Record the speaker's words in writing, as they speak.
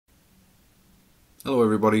Hello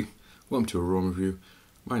everybody, welcome to Aroma Review.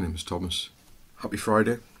 My name is Thomas. Happy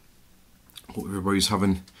Friday. Hope everybody's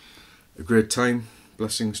having a great time.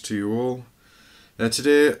 Blessings to you all.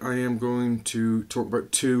 Today I am going to talk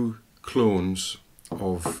about two clones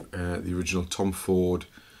of the original Tom Ford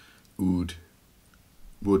Oud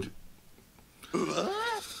Wood. Oud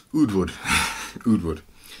Wood. Oud Wood.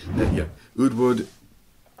 Oud Wood.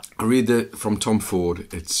 I read that from Tom Ford.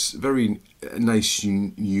 It's very nice,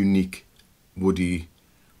 unique, woody,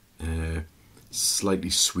 slightly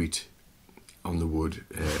sweet on the wood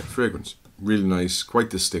fragrance. Really nice, quite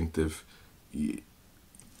distinctive. You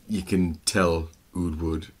can tell Oud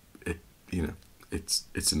Wood.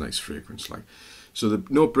 It's a nice fragrance. So the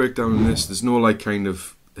note breakdown in this. There's no kind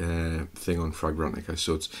of thing on Fragrantica.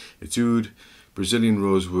 So it's oud, Brazilian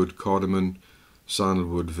rosewood, cardamom,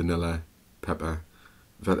 sandalwood, vanilla, pepper,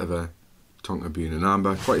 vetiver, tonka bean and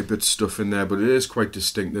amber. Quite a bit of stuff in there, but it is quite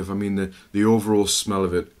distinctive. I mean, the overall smell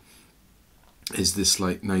of it is this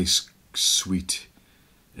nice sweet,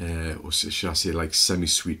 or should I say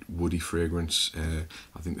semi-sweet woody fragrance. I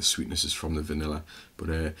think the sweetness is from the vanilla, but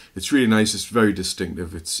it's really nice. It's very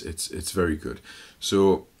distinctive. It's very good.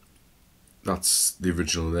 So that's the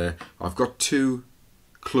original there. I've got two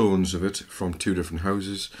clones of it from two different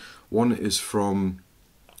houses. One is from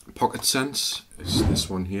Pocket Sense, is this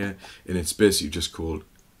one here, and it's basically just called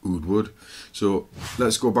Oud Wood. So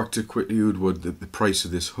let's go back to quickly Oud Wood. The price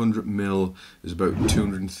of this 100ml is about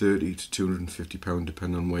 £230 to £250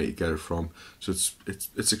 depending on where you get it from. So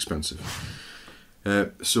it's expensive.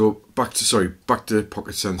 So back to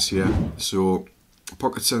Pocket Sense here. So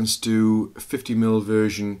Pocket Sense do a 50ml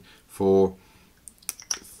version for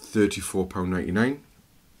 £34.99.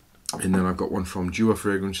 And then I've got one from Duo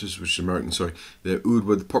Fragrances, which is American. Sorry, the Oud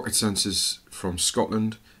Wood Pocket Sense is from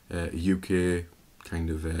Scotland, UK kind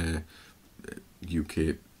of UK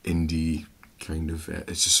indie kind of.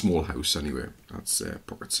 It's a small house anyway. That's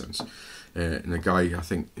Pocket Sense, and a guy I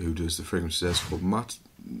think who does the fragrances there is called Matt.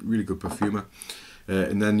 Really good perfumer.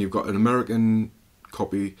 And then you've got an American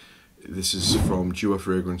copy. This is from Duo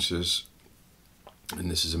Fragrances, and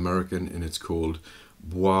this is American, and it's called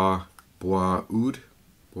Bois Oud.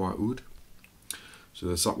 Oud. So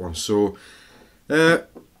there's that one. So the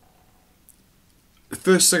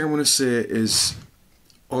first thing I want to say is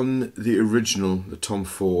on the original, the Tom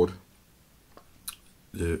Ford,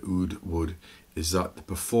 the Oud Wood, is that the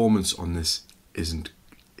performance on this isn't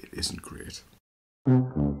great.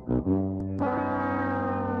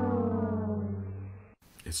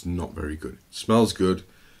 It's not very good. It smells good,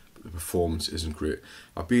 but the performance isn't great.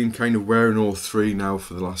 I've been kind of wearing all three now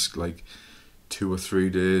for the last 2 or 3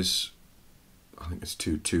 days. I think it's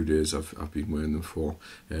two days I've been wearing them for,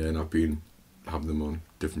 and I've been having them on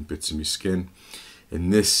different bits of my skin.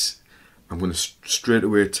 In this, I'm going to straight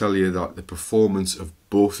away tell you that the performance of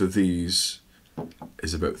both of these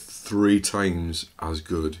is about 3 times as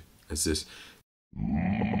good as this.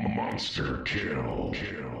 Monster kill.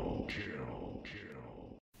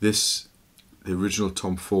 This, the original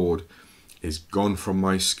Tom Ford, is gone from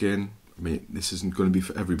my skin. I mean, this isn't going to be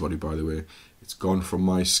for everybody, by the way. It's gone from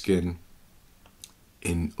my skin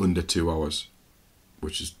in under 2 hours,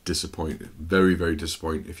 which is disappointing. Very, very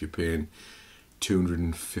disappointing if you're paying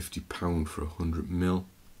 £250 for 100ml.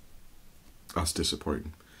 That's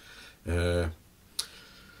disappointing. Right,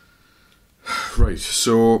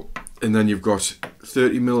 so, and then you've got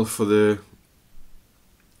 30ml for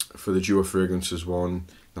the Duo Fragrances one.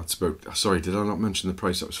 That's about, sorry, did I not mention the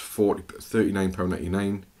price? That was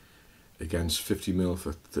 £39.99. against 50ml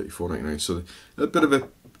for $34.99. So a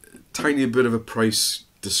tiny bit of a price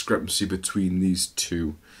discrepancy between these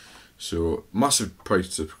two. So massive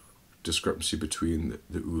price discrepancy between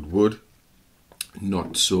the Oud Wood,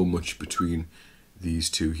 not so much between these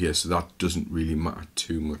two here. So that doesn't really matter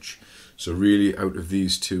too much. So really, out of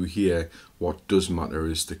these two here, what does matter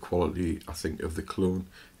is the quality, I think, of the clone,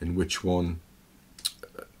 and which one.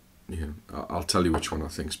 I'll tell you which one I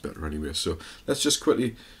think is better anyway. So let's just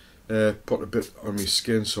quickly put a bit on my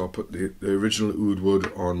skin. So I'll put the original Oud Wood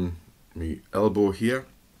on my elbow here.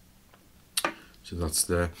 So that's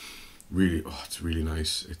there. Really, it's really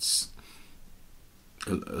nice. It's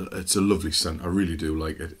a lovely scent. I really do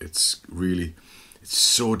like it. It's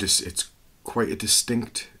quite a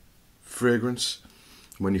distinct fragrance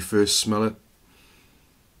when you first smell it.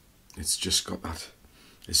 It's just got that.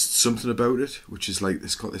 There's something about it which is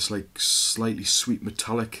it's got this slightly sweet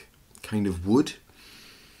metallic kind of wood.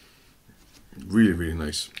 Really, really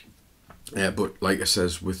nice. But like I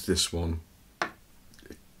says, with this one,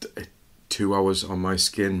 2 hours on my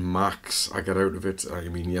skin max I got out of it. I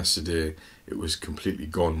mean, yesterday it was completely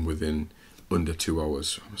gone within under 2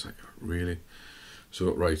 hours. I was like, really?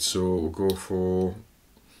 So right, so we'll go for,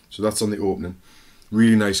 so that's on the opening.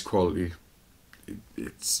 Really nice quality.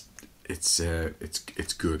 It's good.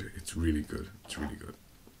 It's really good. It's really good.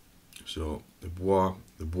 So the Bois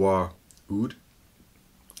Oud,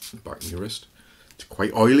 back in your wrist. It's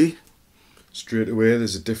quite oily. Straight away,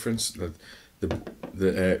 there's a difference.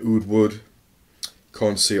 The Oud Wood,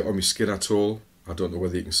 can't see it on my skin at all. I don't know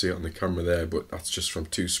whether you can see it on the camera there, but that's just from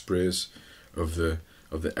 2 sprays of the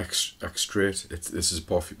extrait. This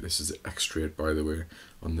is the extrait, by the way,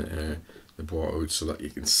 on the Bois Oud, so that you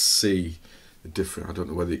can see the difference. I don't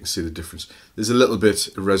know whether you can see the difference. There's a little bit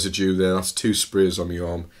of residue there. That's 2 sprays on my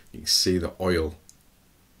arm. You can see the oil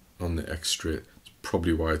on the extrait. It's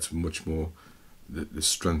probably why it's much more the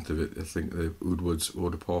strength of it. I think the Oud Wood's eau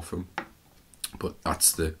de parfum, but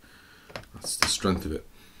that's the strength of it.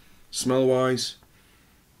 Smell wise,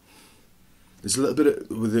 there's a little bit of,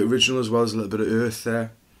 with the original as well, there's a little bit of earth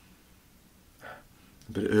there,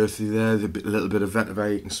 a bit of earthy there, a little bit of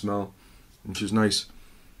vetiver you can smell, which is nice.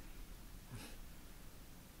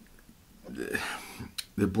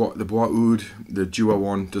 The Bois Oud, the Duo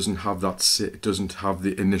one, doesn't have that. It doesn't have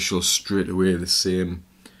the initial straight away the same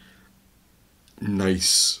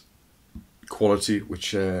nice quality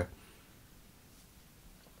which the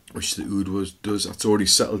Oud does. That's already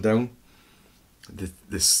settled down.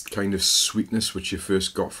 This kind of sweetness which you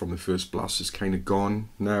first got from the first blast is kind of gone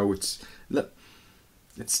now. It's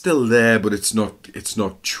still there, but it's not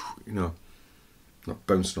not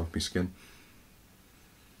bouncing off my skin.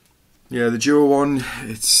 Yeah, the Duo one,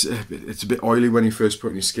 it's a bit oily when you first put it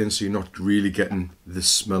on your skin, so you're not really getting the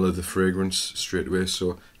smell of the fragrance straight away.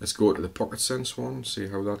 So let's go to the Pocket Sense one, see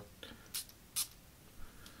how that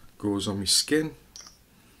goes on my skin.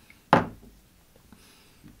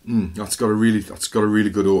 That's got a really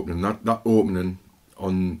good opening. That opening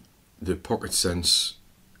on the Pocket Sense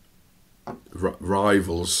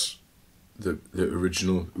rivals the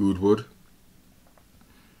original Oud Wood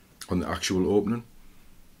on the actual opening.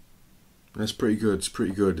 That's pretty good. It's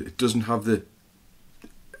pretty good. It doesn't have the,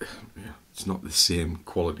 it's not the same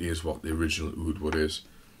quality as what the original Oud Wood is,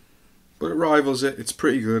 but it rivals it. It's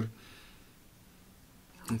pretty good.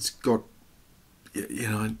 It's got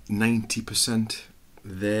 90%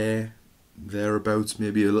 thereabouts,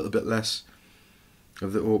 maybe a little bit less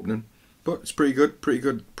of the opening, but it's pretty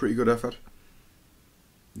good effort.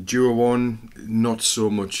 Duo one, not so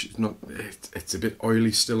much. It's a bit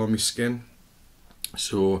oily still on my skin.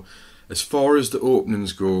 So as far as the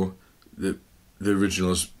openings go, the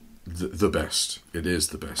original's the best. It is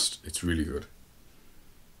the best. It's really good,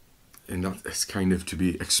 and that it's kind of to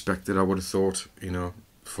be expected, I would have thought,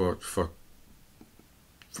 for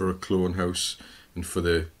a clone house and for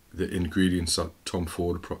the ingredients that Tom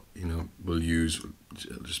Ford will use.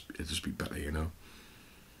 It'll just be better,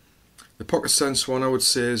 The Pocket Sense one, I would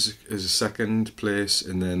say, is a second place,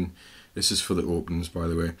 and then this is for the openings, by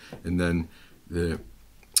the way, and then the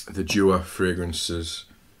Duo fragrances,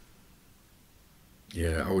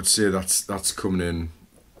 yeah, I would say that's coming in,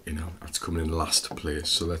 that's coming in last place.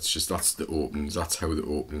 So that's the openings. That's how the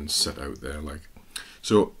openings set out there. Like,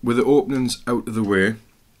 so with the openings out of the way,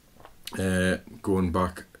 going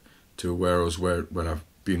back to where I was when I've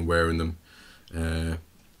been wearing them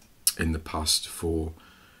in the past, for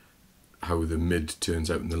how the mid turns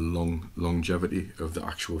out in the longevity of the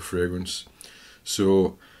actual fragrance.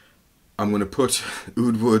 So I'm going to put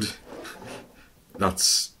Oud Wood,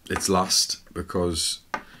 it's last, because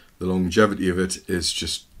the longevity of it is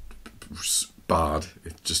just bad.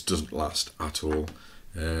 It just doesn't last at all.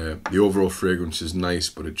 The overall fragrance is nice,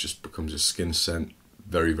 but it just becomes a skin scent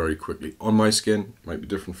very, very quickly. On my skin, might be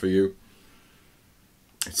different for you.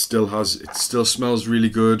 It still smells really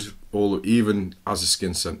good, although even as a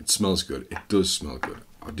skin scent, it smells good. It does smell good.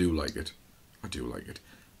 I do like it. I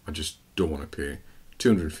just don't want to pay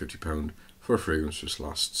 £250 for a fragrance that just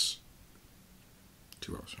lasts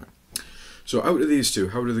 2 hours, right? So out of these two,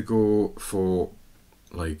 how do they go for,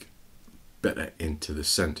 like, better into the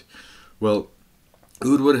scent? Well,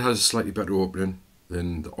 Oud Wood has a slightly better opening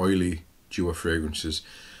than the oily Duo fragrances,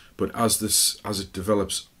 but as it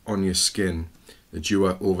develops on your skin, the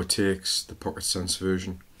Duo overtakes the Pocket Sense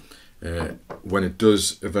version. When it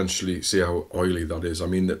does eventually, see how oily that is. I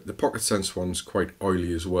mean, the Pocket Sense one's quite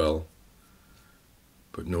oily as well,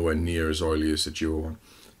 but nowhere near as oily as the Duo one.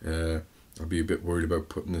 I'll be a bit worried about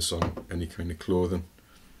putting this on any kind of clothing.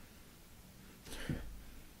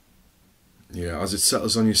 Yeah, as it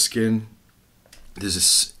settles on your skin, there's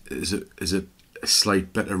a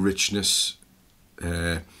slight better richness.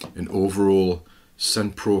 An overall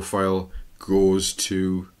scent profile goes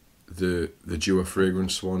to the Duo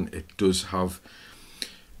fragrance one. It does have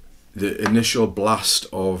the initial blast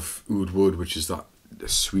of Oud Wood, which is that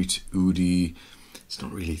sweet oudi. It's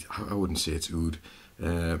not really, I wouldn't say it's oud.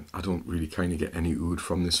 I don't really kind of get any oud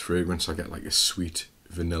from this fragrance. I get like a sweet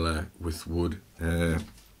vanilla with wood,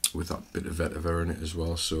 with that bit of vetiver in it as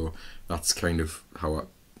well. So that's kind of how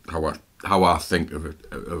I think of it,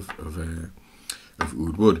 of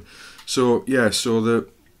Oud Wood. So yeah, so the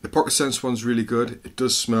Pocket Sense one's really good. It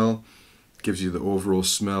does smell, gives you the overall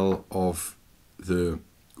smell of the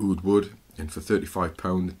Oud Wood, and for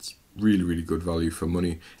 £35 it's really good value for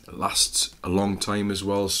money. It lasts a long time as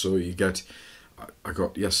well, so you get,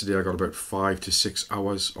 yesterday I got about 5 to 6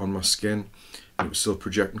 hours on my skin, and it was still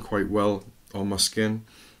projecting quite well on my skin.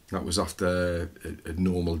 That was after a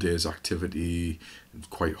normal day's activity,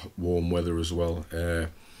 quite warm weather as well. The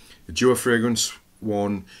Duo fragrance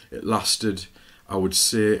one, it lasted, I would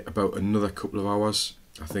say, about another couple of hours.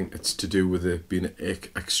 I think it's to do with it being an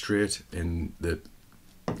extrait in the,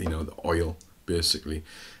 the oil basically.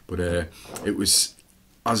 But it was,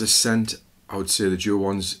 as a scent, I would say the Duo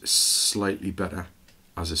one's slightly better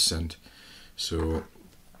as a scent. So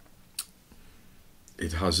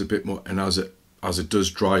it has a bit more, and as it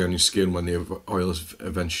does dry on your skin, when the oils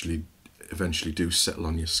eventually do settle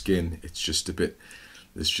on your skin, it's just a bit,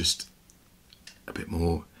 there's just a bit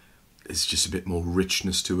more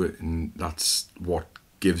richness to it, and that's what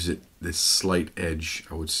gives it this slight edge,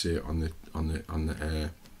 I would say, on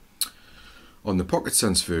the Pocket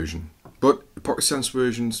Sense version. But the Pocket Sense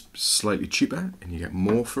version's slightly cheaper and you get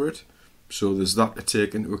more for it, so there's that to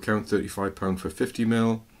take into account. £35 for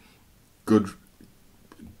 50ml. Good,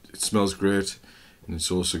 it smells great, and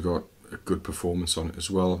it's also got a good performance on it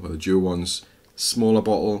as well. Where the Duo one's smaller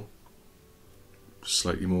bottle,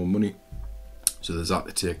 slightly more money, so there's that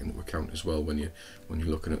to take into account as well when you're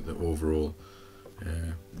looking at the overall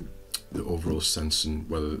sense, and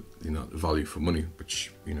whether the value for money,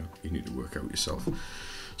 which you need to work out yourself.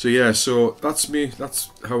 So yeah, so that's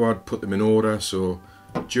how I'd put them in order. So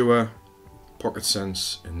Duo, Pocket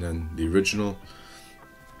Sense, and then the original.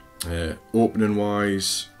 Opening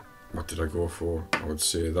wise, what did I go for? I would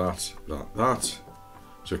say that.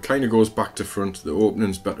 So it kind of goes back to front. The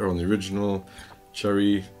opening's better on the original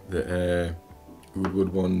cherry. The Oud Wood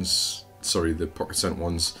ones, sorry, the Pocket Scent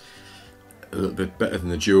ones, a little bit better than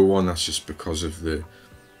the Duo one. That's just because of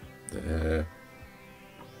I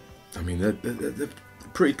mean, they're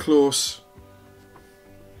pretty close.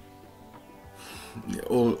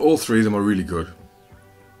 All three of them are really good.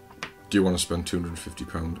 Do you want to spend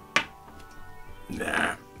 £250?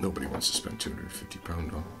 Nah, nobody wants to spend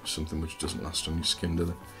 £250 on something which doesn't last on your skin, do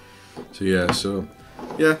they? So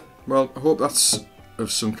yeah, well, I hope that's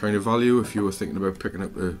of some kind of value if you were thinking about picking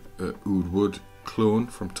up a Oud Wood clone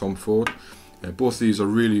from Tom Ford. Both these are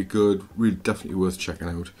really good, really definitely worth checking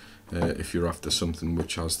out if you're after something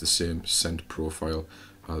which has the same scent profile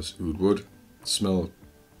as Oud Wood. Smell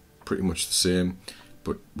pretty much the same,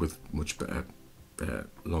 but with much better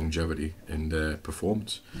longevity and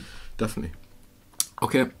performance. Definitely.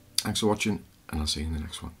 Okay, thanks for watching, and I'll see you in the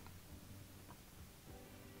next one.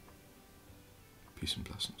 Peace and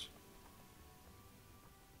blessings.